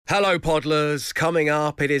Hello, Podlers. Coming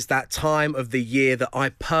up, it is that time of the year that I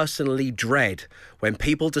personally dread when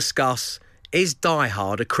people discuss, is Die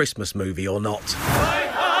Hard a Christmas movie or not? Die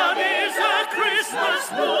Hard is a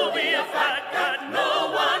Christmas movie, a fact that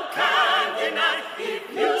no one can deny.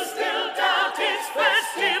 If you still doubt its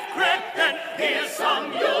festive cred, then here's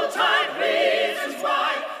some Yuletide reasons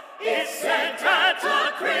why. It's set at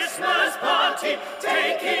a Christmas party,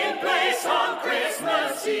 taking place on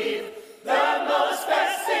Christmas Eve. The most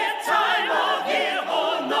festive time of year,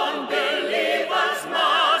 all non-believers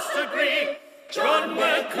must agree. John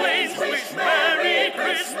McClane's wish Merry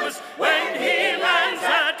Christmas when he lands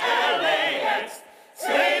at LAX.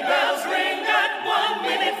 Sleigh bells ring at 1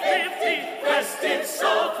 minute 50, festive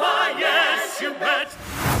so far, yes you bet.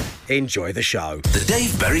 Enjoy the show. The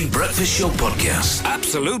Dave Berry Breakfast Show Podcast.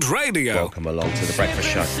 Absolute Radio. Welcome along to the Breakfast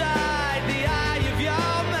Show.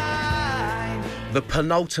 The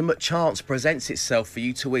penultimate chance presents itself for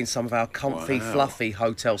you to win some of our comfy, fluffy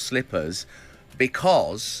hotel slippers,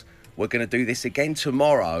 because we're going to do this again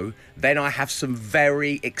tomorrow. Then I have some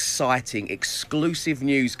very exciting, exclusive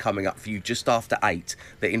news coming up for you just after 8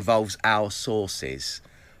 that involves our sources.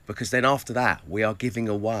 Because then after that, we are giving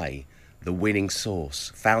away the winning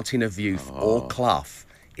sauce, Fountain of Youth or Clough,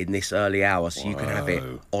 in this early hour, so you can have it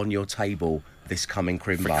on your table this coming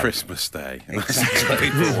Crimbo. For Christmas Day. Exactly.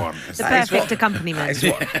 People want. The perfect accompaniment.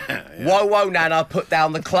 Whoa, whoa, Nana, put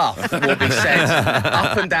down the clough, will be said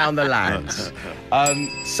up and down the land.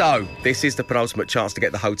 So, this is the penultimate chance to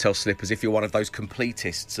get the hotel slippers. If you're one of those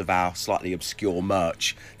completists of our slightly obscure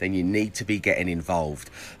merch, then you need to be getting involved.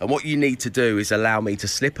 And what you need to do is allow me to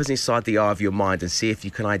slip us inside the eye of your mind and see if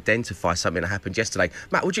you can identify something that happened yesterday.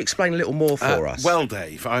 Matt, would you explain a little more for us? Well,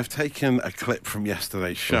 Dave, I've taken a clip from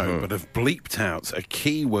yesterday's show, but have bleeped out a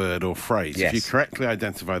key word or phrase. Yes. If you correctly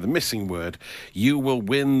identify the missing word, you will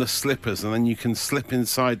win the slippers, and then you can slip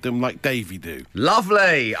inside them like Davey do.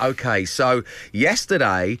 Lovely. Okay, so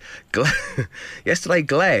yesterday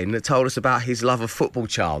Glenn told us about his love of football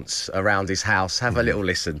chants around his house. Have a little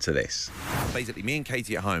listen to this. Basically, me and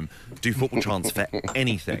Katie at home do football chants for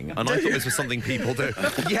anything, and I thought this was something people do.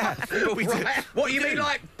 Yeah, but we do. What do you mean,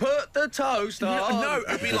 like, put the toast on? No,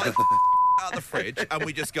 it'd be like out of the fridge, and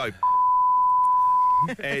we just go.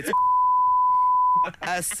 It's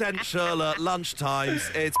essential at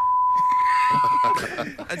lunchtimes. It's.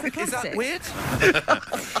 Is that weird?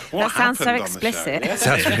 That sounds so explicit.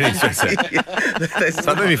 Sounds really explicit.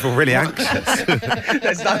 That made me feel really anxious.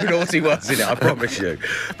 There's no naughty words in it, I promise you.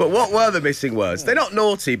 But what were the missing words? They're not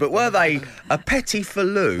naughty, but were they a petit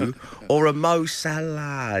falou or a mo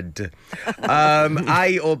salad?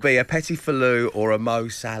 A or B, a petit falou or a mo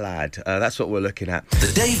salad? That's what we're looking at.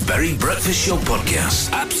 The Dave Berry Breakfast Show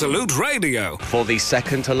Podcast. Absolute Radio. For the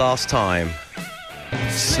second to last time,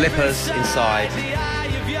 slippers inside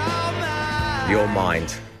your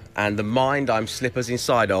mind. And the mind I'm slippers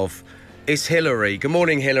inside of is Hillary. Good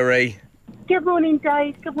morning, Hillary. Good morning,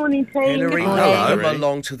 Dave. Good morning, team. Hillary, Good morning. welcome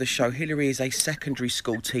along to the show. Hillary is a secondary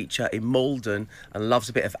school teacher in Malden and loves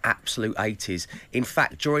a bit of absolute 80s. In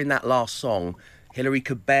fact, during that last song, Hillary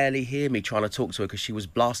could barely hear me trying to talk to her because she was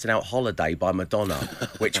blasting out Holiday by Madonna,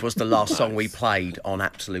 which was the last song we played on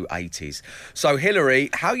Absolute 80s. So, Hillary,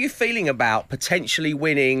 how are you feeling about potentially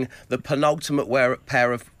winning the penultimate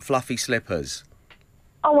pair of fluffy slippers?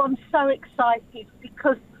 Oh, I'm so excited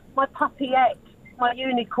because my puppy ate my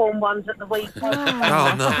unicorn ones at the weekend.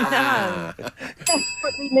 Oh, no.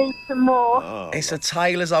 Desperately need some more. It's a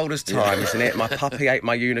tale as old as time, isn't it? My puppy ate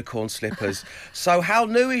my unicorn slippers. So how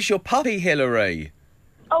new is your puppy, Hillary?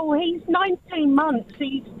 Oh, he's 19 months.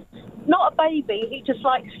 He's not a baby. He just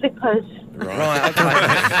likes slippers. Right,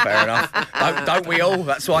 okay. Fair enough. Don't we all?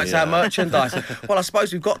 That's why it's our merchandise. Well, I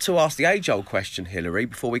suppose we've got to ask the age-old question, Hillary,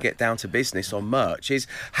 before we get down to business on merch, is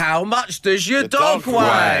how much does your dog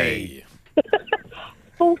weigh?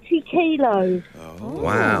 40 kilos.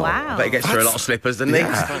 Wow. I bet he gets through a lot of slippers, doesn't he?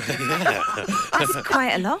 That's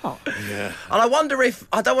quite a lot. And I wonder if,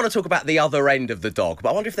 I don't want to talk about the other end of the dog, but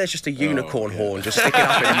I wonder if there's just a unicorn horn just sticking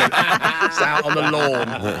up in the middle. It's out on the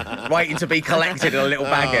lawn, waiting to be collected in a little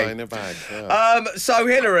baggie. In a bag, yeah. So,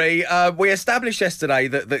 Hillary, we established yesterday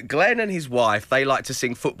that Glenn and his wife, they like to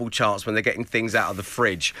sing football chants when they're getting things out of the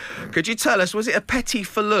fridge. Could you tell us, was it a petit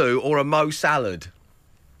falou or a mo salad?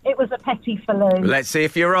 It was a petit falou. Let's see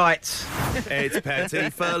if you're right. It's petit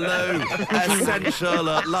falou. Essential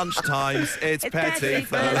at lunchtimes. It's petit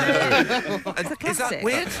falou. And is that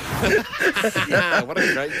weird? Yeah, what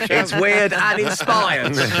a great show. It's weird and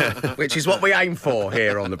inspired, which is what we aim for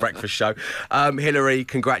here on The Breakfast Show. Hillary,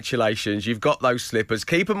 congratulations. You've got those slippers.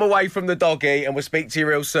 Keep them away from the doggy and we'll speak to you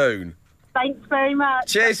real soon. Thanks very much.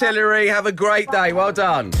 Cheers, Hilary. Have a great day. Well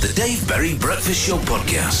done. The Dave Berry Breakfast Show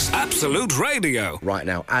Podcast. Absolute Radio. Right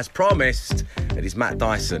now, as promised, it is Matt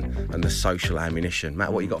Dyson and the Social Ammunition.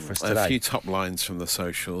 Matt, what you got for us today? A few top lines from the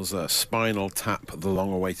socials. Spinal Tap, the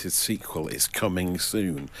long-awaited sequel, is coming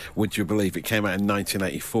soon. Would you believe it came out in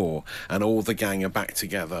 1984, and all the gang are back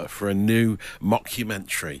together for a new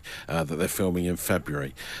mockumentary that they're filming in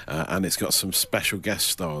February. And it's got some special guest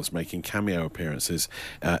stars making cameo appearances.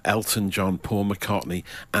 Elton John, Paul McCartney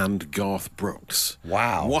and Garth Brooks.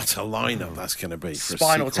 Wow. What a lineup that's going to be. For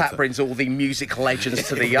Spinal Tap brings all the music legends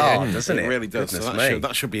to the yard, doesn't it? It really does. So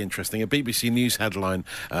that should be interesting. A BBC News headline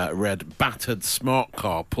read, "Battered smart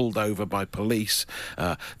car pulled over by police.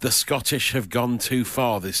 The Scottish have gone too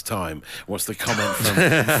far this time." What's the comment from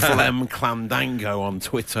Flem Clandango on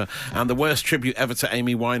Twitter? And the worst tribute ever to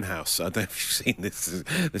Amy Winehouse. I don't know if you've seen this.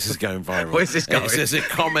 This is going viral. Where's this going? There's a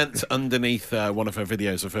comment underneath one of her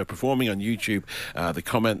videos of her performing on YouTube. The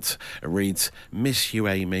comment reads, "Miss you,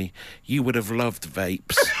 Amy. You would have loved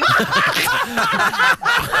Vapes."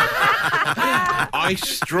 Ice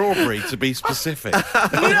strawberry, to be specific.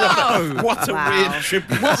 No! What a weird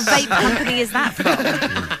tribute. What vape company is that from?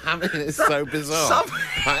 I mean, it's so bizarre.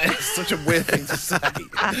 It's such a weird thing to say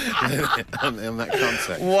in that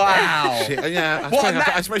context. Wow. Yeah,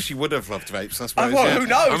 I suppose she would have loved Vapes, I suppose. Well, yeah. who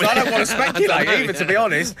knows? I don't want to speculate either, to be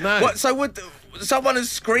honest. No. So would someone has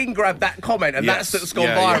screen grabbed that comment and Yes. that's gone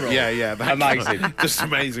Yeah, viral? Yeah. That Amazing. Just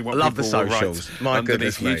amazing what Love the people will socials. write My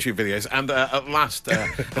underneath goodness me. YouTube videos. And at last,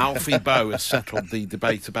 Alfie Boe has settled the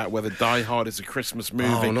debate about whether Die Hard is a Christmas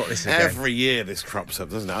movie. Oh, not this again. Every year this crops up,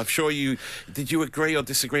 doesn't it? I'm sure did you agree or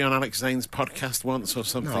disagree on Alex Zane's podcast once or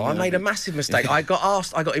something? No, I made a massive mistake. I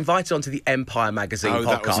got invited onto the Empire magazine Oh,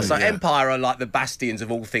 that was podcast. it, So yeah. Empire are like the bastions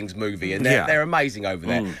of all things movie, and they're amazing over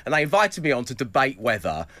there. And they invited me on to debate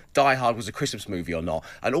whether Die Hard was a Christmas movie or not.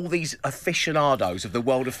 And all these aficionados of the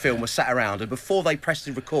world of film were sat around, and before they pressed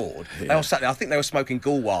the record, they all sat there. I think they were smoking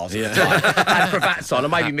Gauloises at the time, had cravats on. I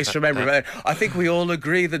may be misremembering, but I think we all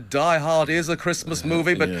agree that Die Hard is a Christmas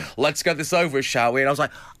movie, but let's get this over, shall we? And I was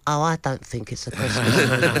like, oh, I don't think it's a Christmas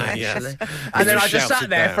movie, actually. And then I just sat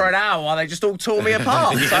there for an hour while they just all tore me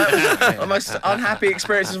apart. So it was one of the most unhappy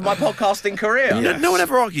experiences of my podcasting career. Yeah, no one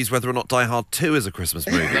ever argues whether or not Die Hard 2 is a Christmas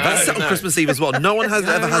movie. That's set on Christmas Eve as well. No one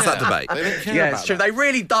ever has that debate. They don't care Yeah, about it's true. that. They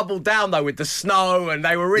really doubled down, though, with the snow, and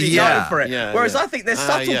they were really known for it. Yeah, Whereas yeah. I think there's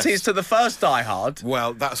subtleties Yes. to the first Die Hard.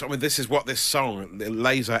 Well, this is what this song it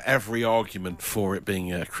lays out every argument for it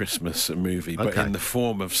being a Christmas movie, but in the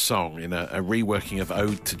form of song, in a reworking of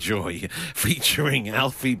Ode to Joy, featuring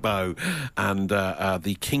Alfie Boe and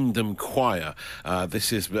the Kingdom Choir.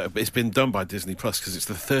 It's been done by Disney Plus because it's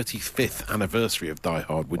the 35th anniversary of Die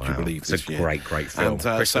Hard. Would you believe It's this a year? great film. And,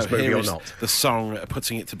 Christmas so movie here or is not. the song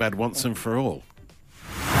putting it to bed once and for all.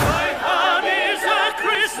 Die Hard is a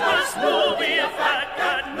Christmas movie, a fact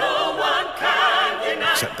that no one can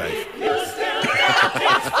deny. Except Dave. You still doubt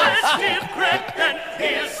its festive cred, then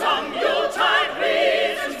here's some Yuletide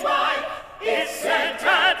reasons why. It's set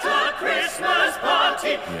at a Christmas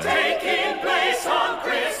party, taking place on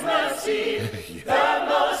Christmas Eve. The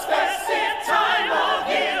most festive time of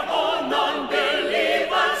year, all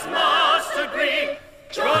non-believers must agree.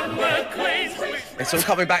 John McClane's It's all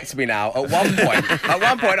coming back to me now. At one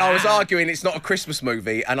point, I was arguing it's not a Christmas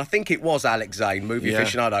movie, and I think it was Alex Zane, movie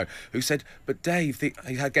aficionado, who said, "But Dave, he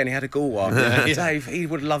had a Gaulois. Dave, he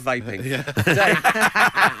would love vaping.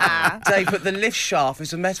 Dave, but the lift shaft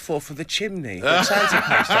is a metaphor for the chimney that Santa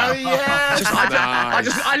pays down."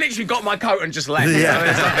 I literally got my coat and just left. So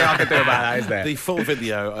there's nothing I can do about that, is there? The full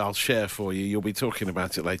video I'll share for you. You'll be talking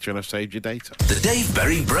about it later, and I've saved your data. The Dave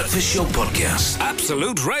Berry Breakfast Show Podcast.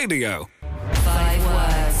 Absolute Radio. 5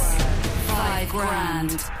 words, 5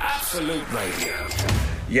 grand. Absolute Radio.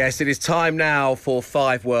 Yes, it is time now for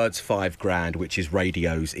 5 words, 5 grand, which is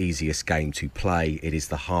radio's easiest game to play. It is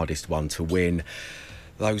the hardest one to win.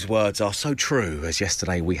 Those words are so true, as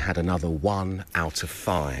yesterday we had another 1 out of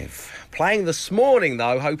 5. Playing this morning,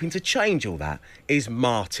 though, hoping to change all that, is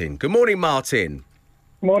Martin. Good morning, Martin.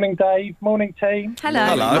 Morning, Dave. Morning, team.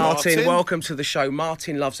 Hello. Martin, welcome to the show.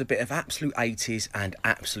 Martin loves a bit of absolute 80s and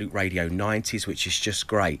absolute radio 90s, which is just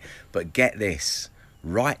great. But get this,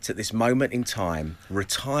 right at this moment in time,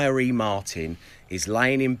 retiree Martin is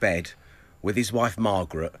laying in bed with his wife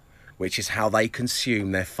Margaret, which is how they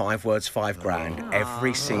consume their 5 words, 5 grand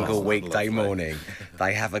every single weekday morning.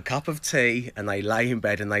 They have a cup of tea and they lay in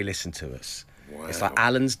bed and they listen to us. Wow. It's like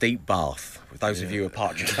Alan's deep bath. For those of you who are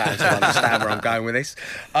Partridge fans will understand where I'm going with this.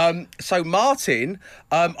 So, Martin,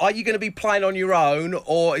 are you going to be playing on your own,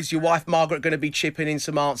 or is your wife Margaret going to be chipping in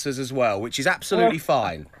some answers as well, which is absolutely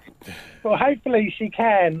fine? Well, hopefully she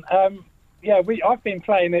can. I've been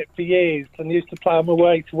playing it for years and used to play on my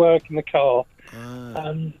way to work in the car.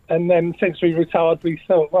 And then since we retired, we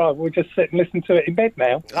thought, well, we'll just sit and listen to it in bed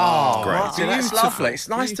now. Oh, Great. Martin, that's lovely. It's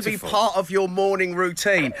nice to be part of your morning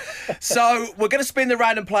routine. So we're going to spin the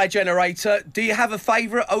random player generator. Do you have a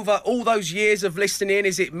favourite over all those years of listening in?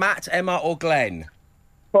 Is it Matt, Emma or Glenn?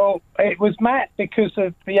 Well, it was Matt because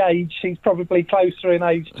of the age. He's probably closer in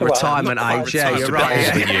age to Retirement age, yeah, you're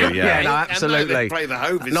right. Yeah. No, absolutely. Play the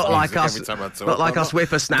Hovis Not like music us, every time I talk. not like us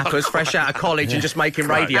whippersnappers, fresh out of college and just making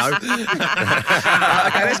radio. Okay,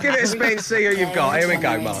 let's give it a spin. See who you've got. Here we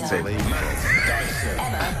go, Martin.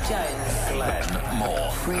 Emma, Jones, Glenn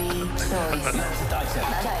Moore. free choice.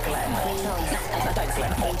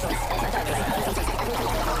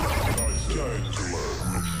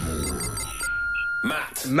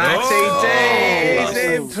 Matt. Matty D is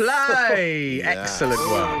in play. Excellent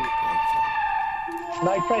work.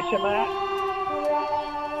 No pressure, Matt.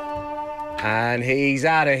 And he's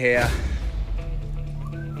out of here.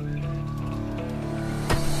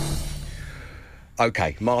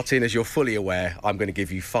 Okay, Martin, as you're fully aware, I'm going to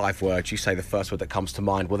give you 5 words. You say the first word that comes to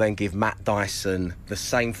mind. We'll then give Matt Dyson the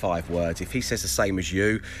same 5 words. If he says the same as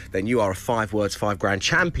you, then you are a 5 words, 5 grand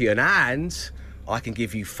champion, and I can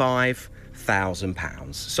give you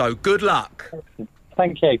 £5,000. So good luck.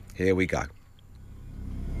 Thank you. Here we go.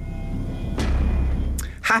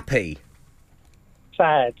 Happy.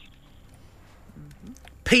 Sad.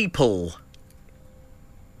 People.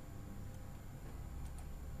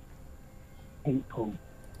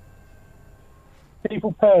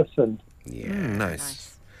 People person. Yeah.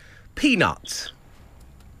 Nice. Peanut.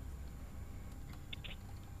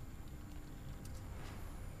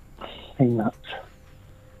 Peanut.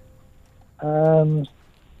 Oh,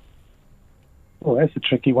 that's a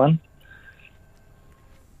tricky one.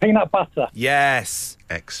 Peanut butter. Yes.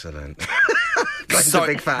 Excellent. So, a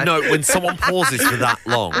big fan. No, when someone pauses for that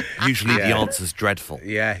long, usually the Yeah. answer's dreadful.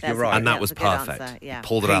 Yeah, That's you're a right. And that That was was a good perfect. answer, yeah.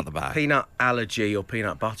 Pulled it out the bag. Peanut allergy or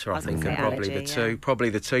peanut butter, I was think, gonna are say probably allergy, the two. yeah. Probably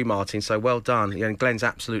the two, Martin. So well done. Yeah, and Glenn's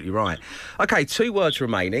absolutely right. Okay, 2 words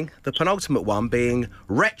remaining. The penultimate one being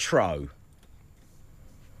retro.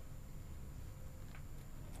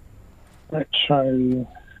 Retro.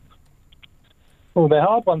 Oh, they're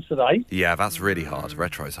hard ones today. Yeah, that's really hard.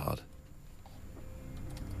 Retro's hard.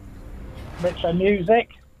 Retro music.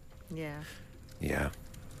 Yeah. Yeah.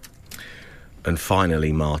 And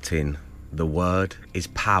finally, Martin, the word is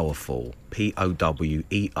powerful. Powerful.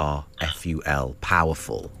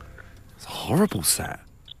 Powerful. It's a horrible set.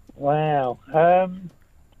 Wow.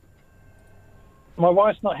 My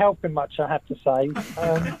wife's not helping much, I have to say.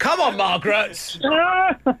 Come on, Margaret!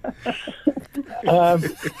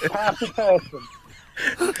 Powerful person.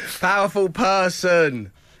 Powerful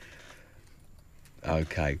person.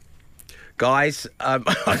 Okay. Guys, I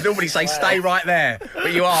normally say stay right there,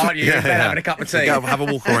 but you are, aren't you? You're having a cup of tea. Go have a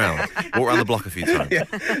walk around. Walk around the block a few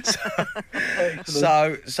times.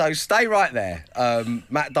 So stay right there.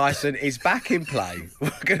 Matt Dyson is back in play. We're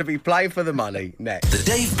going to be playing for the money next. The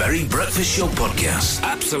Dave Berry Breakfast Show Podcast.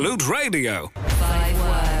 Absolute Radio. 5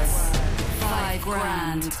 words, 5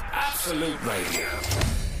 grand. Absolute Radio.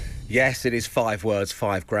 Yes, it is 5 words,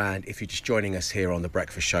 5 grand. If you're just joining us here on The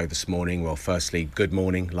Breakfast Show this morning, well, firstly, good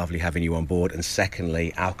morning. Lovely having you on board. And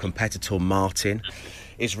secondly, our competitor, Martin,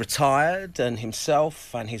 is retired, and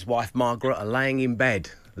himself and his wife, Margaret, are laying in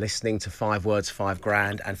bed listening to 5 words, 5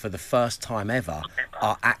 grand, and for the first time ever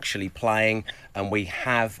are actually playing. And we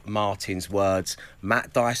have Martin's words.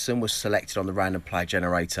 Matt Dyson was selected on the random player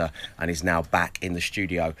generator and is now back in the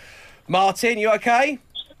studio. Martin, you okay?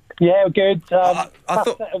 Yeah, good. I Tough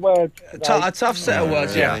thought- set of words today. A tough set of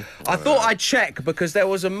words, yeah. I thought I'd check because there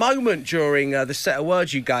was a moment during the set of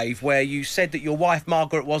words you gave where you said that your wife,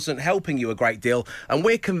 Margaret, wasn't helping you a great deal, and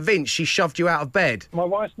we're convinced she shoved you out of bed. My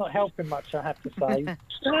wife's not helping much, I have to say.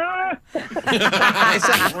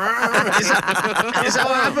 Is that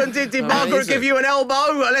what happened? Did Margaret give you an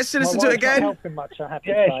elbow? Let's listen to it My wife's not again. helping much, I have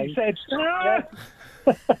to say. She said,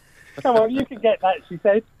 come on, you can get that, she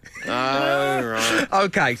said. Oh, right.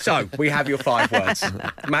 Okay, so we have your 5 words.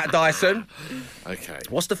 Matt Dyson, Okay.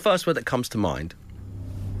 what's the first word that comes to mind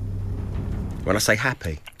when I say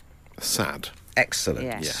happy? Sad. Excellent.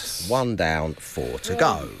 Yes. 1 down, 4 to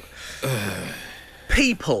go.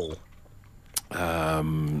 People.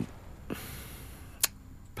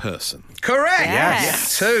 Person. Correct.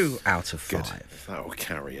 Yes. 2 out of 5. Good. That will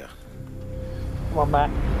carry you. Come on, Matt.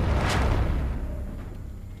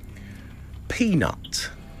 Peanut.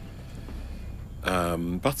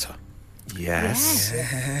 Butter. Yes.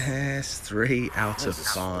 Yes. 3 out of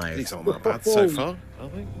 5. These aren't that bad so far, are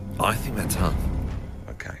they? I think they're tough.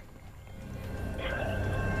 Okay.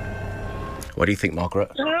 What do you think,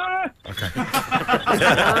 Margaret? Okay.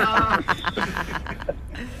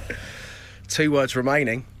 2 words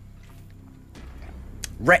remaining.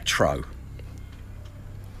 Retro.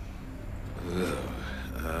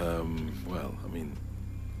 Well, I mean,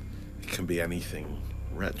 it can be anything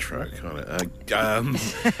retro, can't it?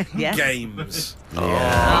 Yeah. Games. Yeah. I mean,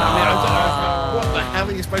 I don't know, what the hell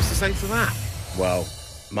are you supposed to say to that? Well,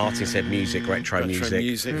 Martin said music, retro music.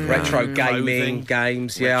 Mm. Retro Clothing. gaming,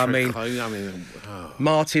 games. Yeah, Oh.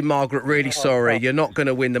 Martin, Margaret, really sorry. You're not going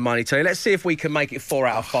to win the money today. Let's see if we can make it 4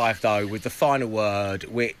 out of 5, though, with the final word,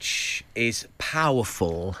 which is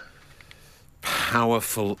powerful.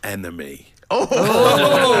 Powerful enemy. That's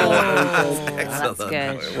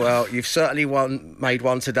good. Well, you've certainly made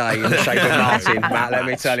one today in the shape of Martin, Matt, let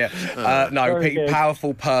me tell you. No,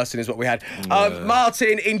 powerful person is what we had.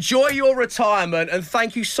 Martin, enjoy your retirement and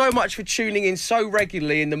thank you so much for tuning in so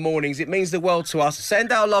regularly in the mornings. It means the world to us.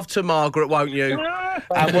 Send our love to Margaret, won't you?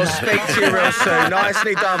 And we'll speak to you real soon.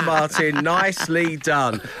 Nicely done, Martin. Nicely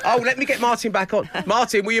done. Oh, let me get Martin back on.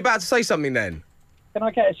 Martin, were you about to say something then? Can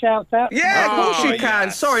I get a shout out? Yeah, of course you can.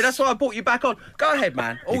 Yes. Sorry, that's why I brought you back on. Go ahead,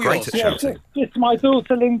 man. All You're great yours. at shouting. Just my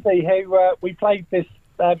daughter Lindsay, who we played this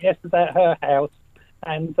yesterday at her house,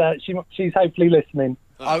 and she's hopefully listening.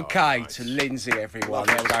 Okay, to Lindsay, everyone.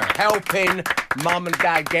 There we go. Helping mum and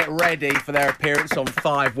dad get ready for their appearance on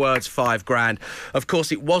 5 Words, 5 Grand. Of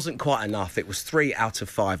course, it wasn't quite enough. It was 3 out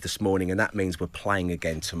of 5 this morning, and that means we're playing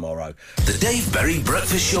again tomorrow. The Dave Berry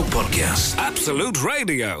Breakfast Show Podcast. Absolute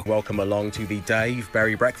Radio. Welcome along to the Dave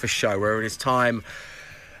Berry Breakfast Show, where it is time,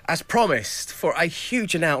 as promised, for a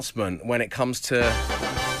huge announcement when it comes to...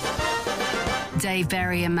 Dave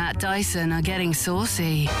Berry and Matt Dyson are getting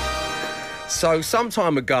saucy. So some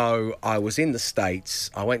time ago, I was in the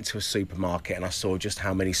States. I went to a supermarket and I saw just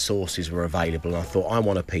how many sauces were available. And I thought, I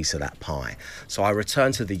want a piece of that pie. So I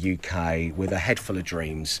returned to the UK with a head full of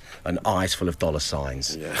dreams and eyes full of dollar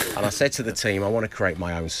signs. Yeah. And I said to the team, I want to create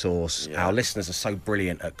my own sauce. Yeah. Our listeners are so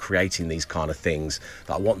brilliant at creating these kind of things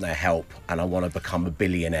that I want their help and I want to become a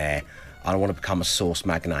billionaire. I want to become a sauce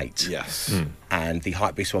magnate. Yes. And the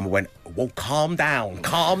hypebeast one went, well, calm down.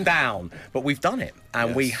 But we've done it.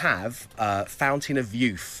 And we have Fountain of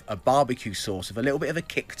Youth, a barbecue sauce with a little bit of a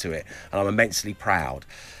kick to it. And I'm immensely proud.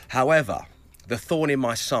 However, the thorn in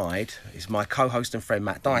my side is my co-host and friend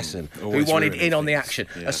Matt Dyson, who Always wanted ruining in on the things. action.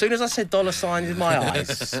 Yeah. As soon as I said dollar signs in my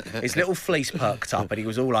eyes, his little fleece perked up and he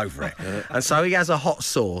was all over it. And so he has a hot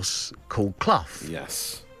sauce called Clough.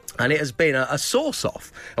 Yes. And it has been a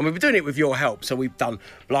sauce-off. And we've been doing it with your help. So we've done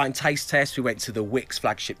blind taste tests. We went to the Wix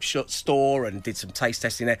flagship store and did some taste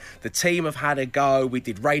testing there. The team have had a go. We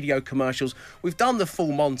did radio commercials. We've done the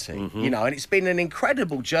full Monty, you know, and it's been an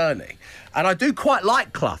incredible journey. And I do quite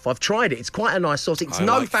like Clough. I've tried it. It's quite a nice sauce. It's I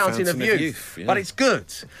no like Fountain of Youth, yeah. but it's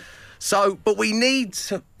good. So, but we need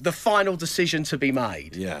the final decision to be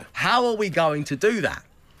made. Yeah. How are we going to do that?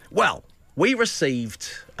 Well, we received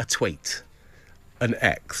a tweet. An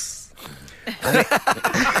X. And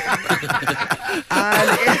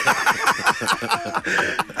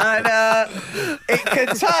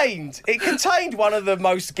it contained one of the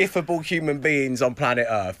most gifable human beings on planet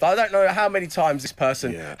Earth. I don't know how many times this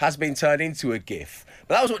person has been turned into a gif,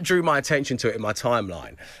 but that was what drew my attention to it in my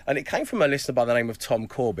timeline. And it came from a listener by the name of Tom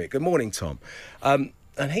Corbett. Good morning, Tom. And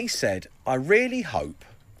he said, I really hope,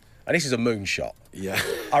 and this is a moonshot,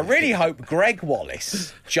 I really hope Greg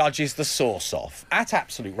Wallace judges the sauce off at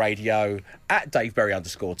Absolute Radio, at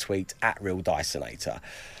DaveBerry_tweet, at Real Dysonator.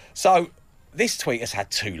 So this tweet has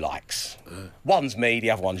had 2 likes. One's me,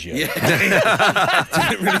 the other one's you. Didn't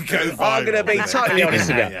really go viral. I'm going to be totally honest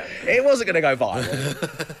with you. It wasn't going to go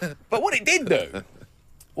viral. But what it did do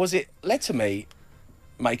was it led to me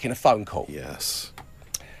making a phone call. Yes.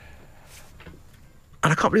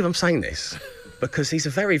 And I can't believe I'm saying this, because he's a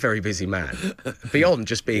very, very busy man, beyond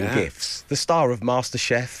just being gifts. The star of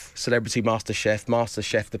MasterChef, Celebrity MasterChef,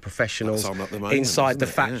 MasterChef The Professionals, That's on at the moment, Inside the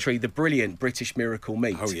isn't it? Factory, the brilliant British Miracle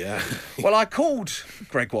Meat. Oh, yeah. Well, I called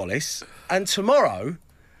Greg Wallace, and tomorrow,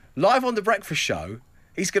 live on The Breakfast Show,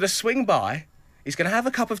 he's going to swing by, he's going to have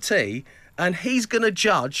a cup of tea, and he's going to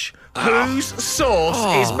judge whose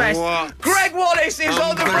sauce is best. What? Greg Wallace is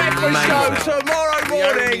on The Breakfast Show tomorrow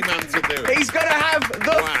morning. The only man to do it. He's going to have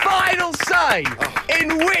the final say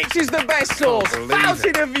in which is the best sauce, believe Fountain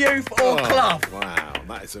it. of Youth or Clough. Wow,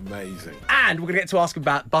 that is amazing. And we're going to get to ask him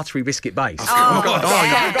about buttery biscuit base. Oh, I've got to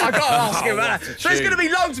ask him about that. what a So there's tune. going to be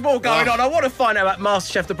loads more going on. I want to find out about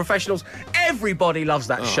MasterChef The Professionals. Everybody loves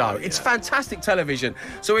that show. It's fantastic television.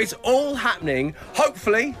 So it's all happening,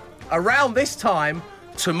 hopefully, around this time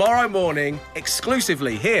tomorrow morning,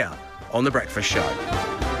 exclusively here on The Breakfast Show.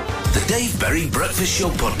 The Dave Berry Breakfast Show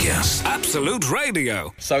Podcast. Absolute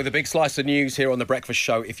Radio. So the big slice of news here on The Breakfast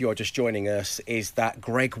Show, if you're just joining us, is that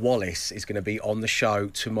Greg Wallace is going to be on the show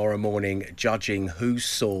tomorrow morning judging whose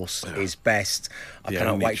sauce is best. I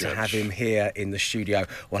cannot wait to have him here in the studio.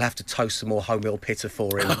 We'll have to toast some more wholemeal pitta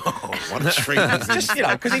for him. What a treat. Just,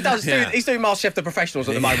 because he's doing MasterChef The Professionals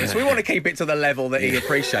at the moment, so we want to keep it to the level that he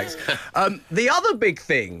appreciates. The other big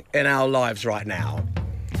thing in our lives right now,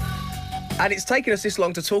 and it's taken us this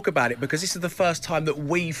long to talk about it because this is the first time that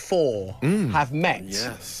we four have met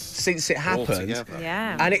since it happened.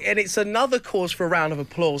 Yeah. And it's another cause for a round of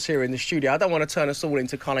applause here in the studio. I don't want to turn us all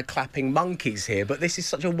into kind of clapping monkeys here, but this is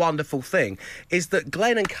such a wonderful thing, is that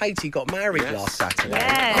Glenn and Katie got married last Saturday.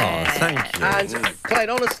 Yeah. Oh, thank you. And Glenn,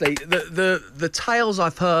 honestly, the tales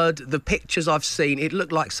I've heard, the pictures I've seen, it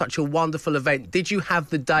looked like such a wonderful event. Did you have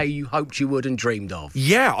the day you hoped you would and dreamed of?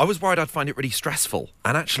 Yeah, I was worried I'd find it really stressful.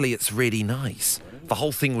 And actually, it's really nice. The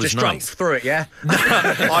whole thing was Just drunk nice. through it, yeah?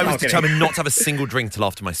 I was determined not to have a single drink till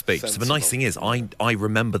after my speech. So the nice thing is, I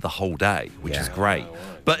remember the whole day, which is great.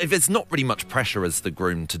 But if it's not really much pressure as the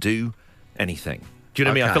groom to do anything. Do you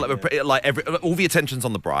know what I mean? I feel like all the attention's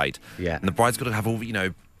on the bride. Yeah. And the bride's got to have all,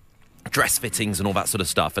 dress fittings and all that sort of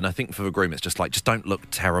stuff. And I think for the groom, it's just like, just don't look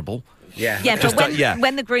terrible. Yeah. Yeah, but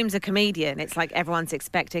when the groom's a comedian, it's like everyone's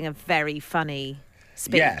expecting a very funny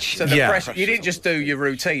speech. Yeah, so the pressure, you didn't just do your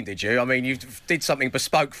routine, did you? I mean, you did something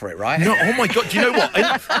bespoke for it, right? No, oh my God, do you know what?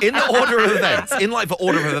 In the order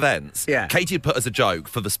of events, Katie had put as a joke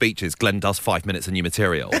for the speeches, Glenn does 5 minutes of new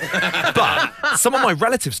material. But some of my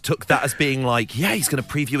relatives took that as being like, yeah, he's going to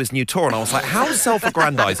preview his new tour. And I was like, how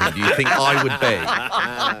self-aggrandising do you think I would be?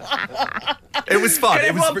 It was fun. Can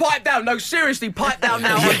everyone pipe down? No, seriously, pipe down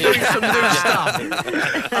now. We're doing some new stuff.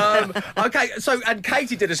 Okay, so, and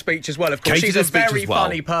Katie did a speech as well, of course. She's a very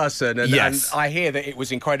funny person, and I hear that it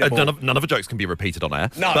was incredible. None of the jokes can be repeated on air.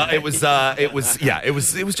 No, but it was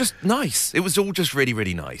just nice. It was all just really,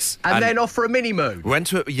 really nice. And then off for a mini moon.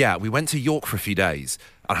 We went to York for a few days.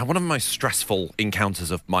 And I had one of the most stressful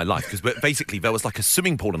encounters of my life because basically there was like a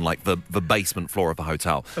swimming pool in like the basement floor of the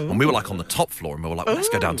hotel. Ooh. And we were like on the top floor and we were like, well, let's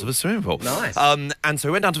go down to the swimming pool. Nice. And so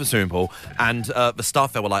we went down to the swimming pool and the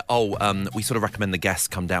staff there were like, we sort of recommend the guests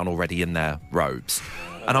come down already in their robes.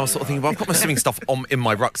 And I was sort of thinking, well, I've got my swimming stuff in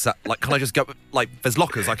my rucksack. Like, can I just go? Like, there's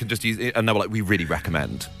lockers I can just use. And they were like, we really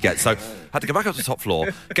recommend. So I had to go back up to the top floor,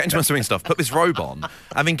 get into my swimming stuff, put this robe on,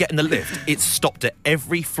 and then get in the lift. It stopped at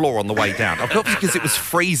every floor on the way down. Obviously, because it was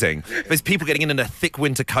freezing. There's people getting in their thick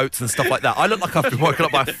winter coats and stuff like that. I look like I've been woken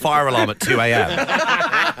up by a fire alarm at 2 a.m.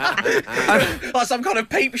 Like some kind of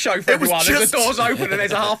peep show for everyone. As the doors open and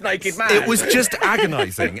there's a half-naked man. It was just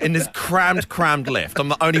agonising in this crammed lift. I'm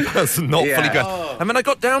the only person not fully dressed. Oh. And then I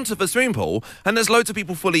got down to the swimming pool and there's loads of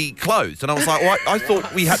people fully clothed. And I was like, well, I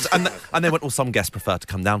thought we had to... And they went, well, some guests prefer to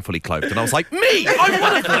come down fully clothed. And I was like, me! I'm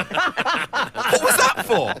one of them! What was that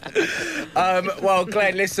for? Well,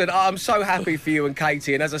 Glenn, listen, I'm so happy for you and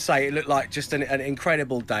Katie. And as I say, it looked like just an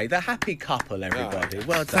incredible day. They're a happy couple, everybody.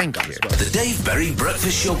 Well done. Thank you. Well. The Dave Berry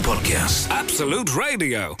Breakfast Show Podcast. Absolute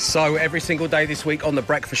Radio. So every single day this week on The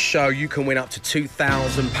Breakfast Show, you can win up to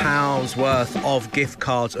 £2,000 worth of gift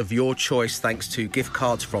cards of your choice thanks to gift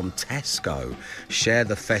cards from Tesco. Share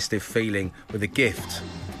the festive feeling with a gift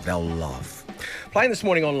they'll love. Playing this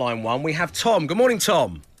morning on line one, we have Tom. Good morning,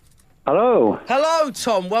 Tom. Hello. Hello,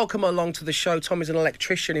 Tom. Welcome along to the show. Tom is an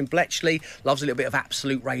electrician in Bletchley, loves a little bit of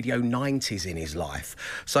Absolute Radio 90s in his life.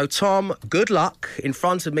 So, Tom, good luck. In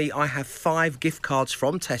front of me, I have 5 gift cards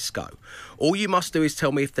from Tesco. All you must do is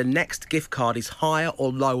tell me if the next gift card is higher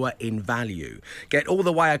or lower in value. Get all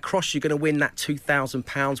the way across, you're going to win that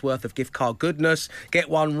 £2,000 worth of gift card goodness. Get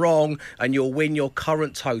one wrong, and you'll win your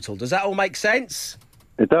current total. Does that all make sense?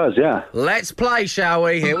 It does, yeah. Let's play, shall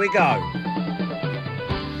we? Here we go.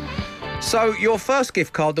 So your first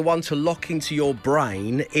gift card, the one to lock into your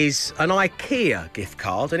brain, is an IKEA gift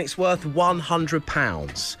card and it's worth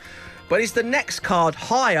 £100. But is the next card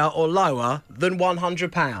higher or lower than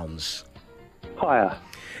 £100? Higher.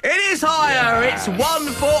 It is higher. Yeah. It's one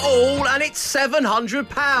for all and it's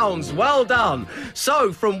 £700. Well done.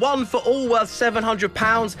 So from one for all worth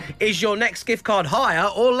 £700, is your next gift card higher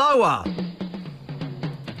or lower?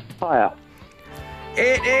 Higher.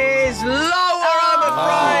 It is lower, I'm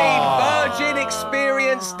afraid. Virgin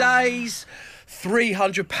Experience Days,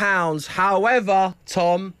 £300. However,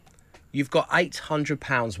 Tom, you've got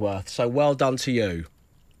 £800 worth, so well done to you.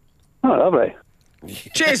 Oh, lovely.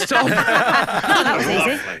 Cheers, Tom. That was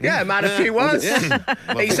easy. Yeah, man, a few words. Yeah.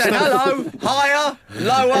 He said hello, higher,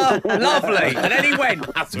 lower, lovely. And then he went.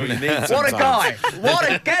 That's what you need What a guy.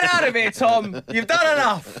 Get out of here, Tom. You've done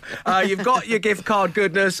enough. You've got your gift card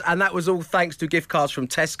goodness, and that was all thanks to gift cards from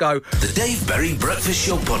Tesco. The Dave Berry Breakfast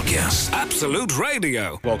Show Podcast. Absolute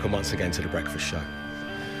Radio. Welcome once again to The Breakfast Show,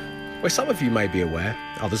 where some of you may be aware,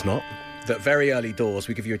 others not, that very early doors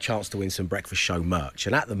we give you a chance to win some Breakfast Show merch.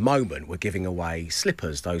 And at the moment we're giving away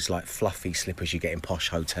slippers, those like fluffy slippers you get in posh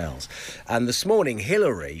hotels. And this morning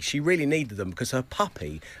Hillary, she really needed them because her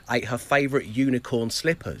puppy ate her favourite unicorn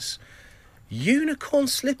slippers. Unicorn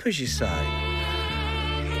slippers, you say?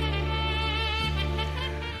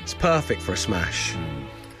 It's perfect for a smash.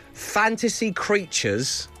 Fantasy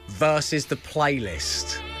creatures versus the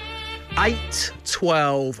playlist. 8,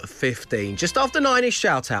 12, 15. Just after 9 is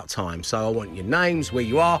shout-out time. So I want your names, where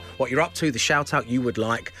you are, what you're up to, the shout-out you would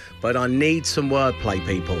like. But I need some wordplay,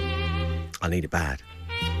 people. I need it bad.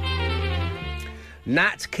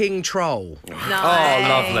 Nat King Troll. Nice. Oh,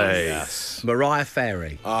 lovely. Yes. Mariah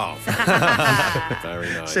Carey. Oh, very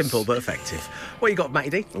nice. Simple but effective. What you got, Matty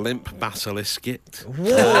D? Limp Basiliskit.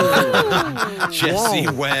 Whoa. Jesse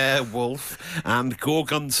Whoa. Werewolf and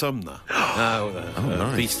Gorgon Sumner.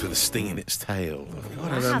 nice. Beast with a sting in its tail.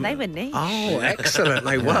 Wow, they were niche. Oh, excellent.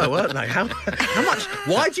 They were, weren't they? How much?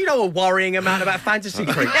 Why do you know a worrying amount about fantasy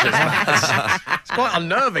creatures? It's quite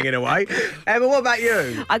unnerving in a way. Emma, what about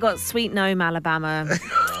you? I got Sweet Gnome, Alabama,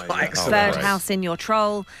 Excellent. Birdhouse in Your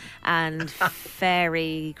Troll, and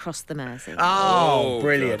Fairy Cross the Mersey. Oh,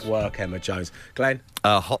 brilliant good. work, Emma Jones. Glenn?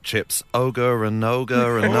 Hot Chips, Ogre and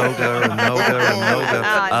Ogre and Ogre and Ogre and Ogre.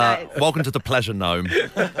 nice. Welcome to the Pleasure Gnome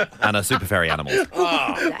and a Super Fairy Animal.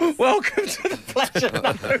 Welcome to the pleasure.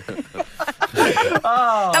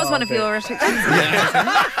 That was one of your attempts.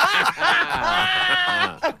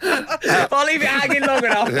 I'll leave it hanging long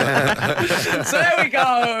enough. So there we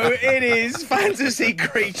go. It is Fantasy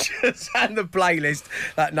Creatures and the playlist.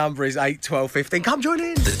 That number is 8, 12, 15. Come join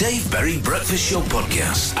in. The Dave Berry Breakfast Show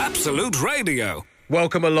Podcast. Absolute Radio.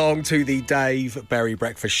 Welcome along to the Dave Berry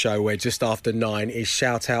Breakfast Show, where just after 9 is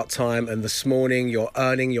shout-out time. And this morning you're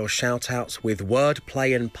earning your shout-outs with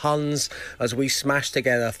wordplay and puns as we smash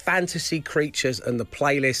together Fantasy Creatures and the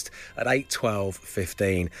playlist at 8, 12,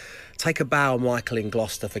 15. Take a bow, Michael in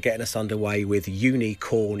Gloucester, for getting us underway with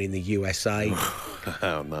Unicorn in the USA.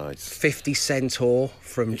 Oh, nice. 50 Centaur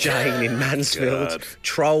from Jane in Mansfield. Good.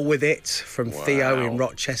 Troll with It from Theo Wow. in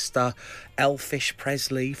Rochester. Elfish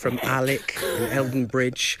Presley from Alec in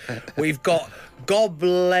Eldenbridge. We've got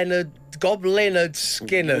Goblinard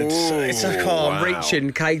Skinnard. It's like, I'm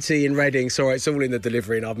reaching Katie in Reading. Sorry, it's all in the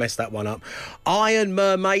delivery and I've messed that one up. Iron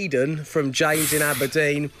Mermaiden from James in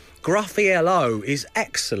Aberdeen. Gruffy LO is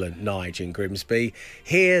excellent, Nige in Grimsby.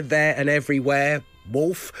 Here, There and Everywhere.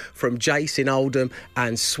 Wolf from Jace in Oldham,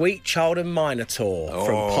 and Sweet Child and Minotaur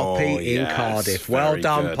from Poppy in yes, Cardiff. Well very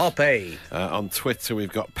done, good. Poppy. On Twitter,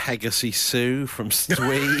 we've got Pegasus Sue from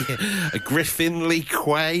Stwee. Griffinley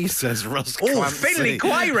Quay says Russ Oh, Clancy. Finley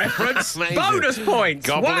Quay reference. Amazing. Bonus points.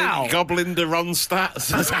 Wow. Goblin de Ronstadt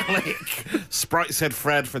says Alec. Sprite said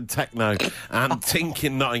Fred from Techno. And Tink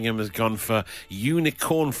in Nottingham has gone for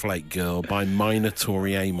Unicorn Flake Girl by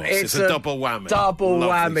Minotauri Amos. It's a double whammy. Double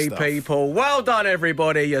Lovely whammy, stuff. people. Well done,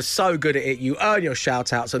 everybody. You're so good at it. You earn your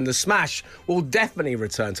shout-outs, and the smash will definitely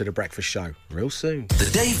return to the breakfast show real soon. The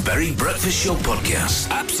Dave Berry Breakfast Show Podcast.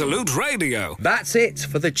 Absolute Radio. That's it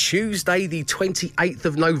for the Tuesday, the 28th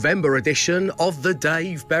of November edition of the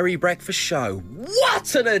Dave Berry Breakfast Show.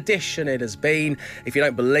 What an edition it has been. If you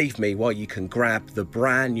don't believe me, well, you can grab the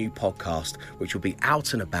brand new podcast, which will be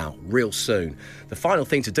out and about real soon. The final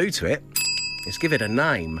thing to do to it is give it a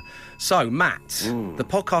name. So, Matt, the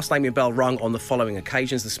podcast naming bell rung on the following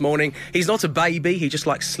occasions this morning. He's not a baby, he just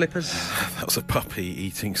likes slippers. That was a puppy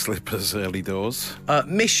eating slippers early doors.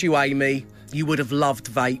 Miss you, Amy. You would have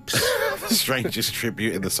loved Vapes. The strangest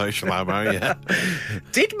tribute in the social ammo, yeah.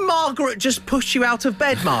 Did Margaret just push you out of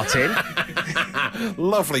bed, Martin?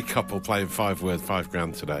 Lovely couple playing 5 Word 5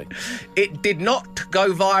 grand today. It did not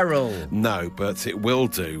go viral. No, but it will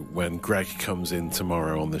do when Greg comes in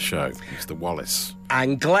tomorrow on the show, Mr. Wallace.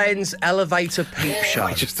 And Glenn's elevator peep show.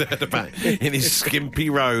 I just heard about in his skimpy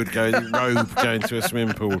robe going to a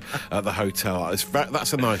swimming pool at the hotel.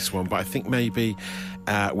 That's a nice one, but I think maybe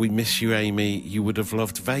We Miss You, Amy. You would have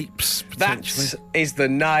loved Vapes, potentially. That is the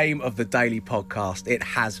name of the daily podcast. It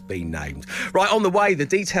has been named. Right, on the way, the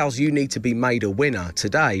details you need to be made a winner.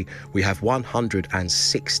 Today, we have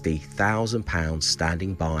 £160,000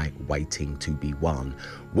 standing by, waiting to be won.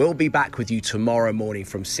 We'll be back with you tomorrow morning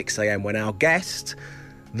from 6 a.m. when our guest,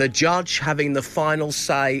 The judge having the final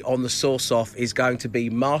say on the sauce-off is going to be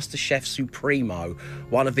Master Chef Supremo,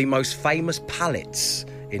 one of the most famous palates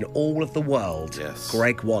in all of the world. Yes.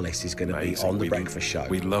 Greg Wallace is going to be Amazing. on the breakfast show.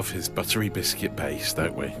 We love his buttery biscuit base,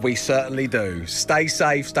 don't we? We certainly do. Stay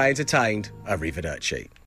safe, stay entertained. Arrivederci.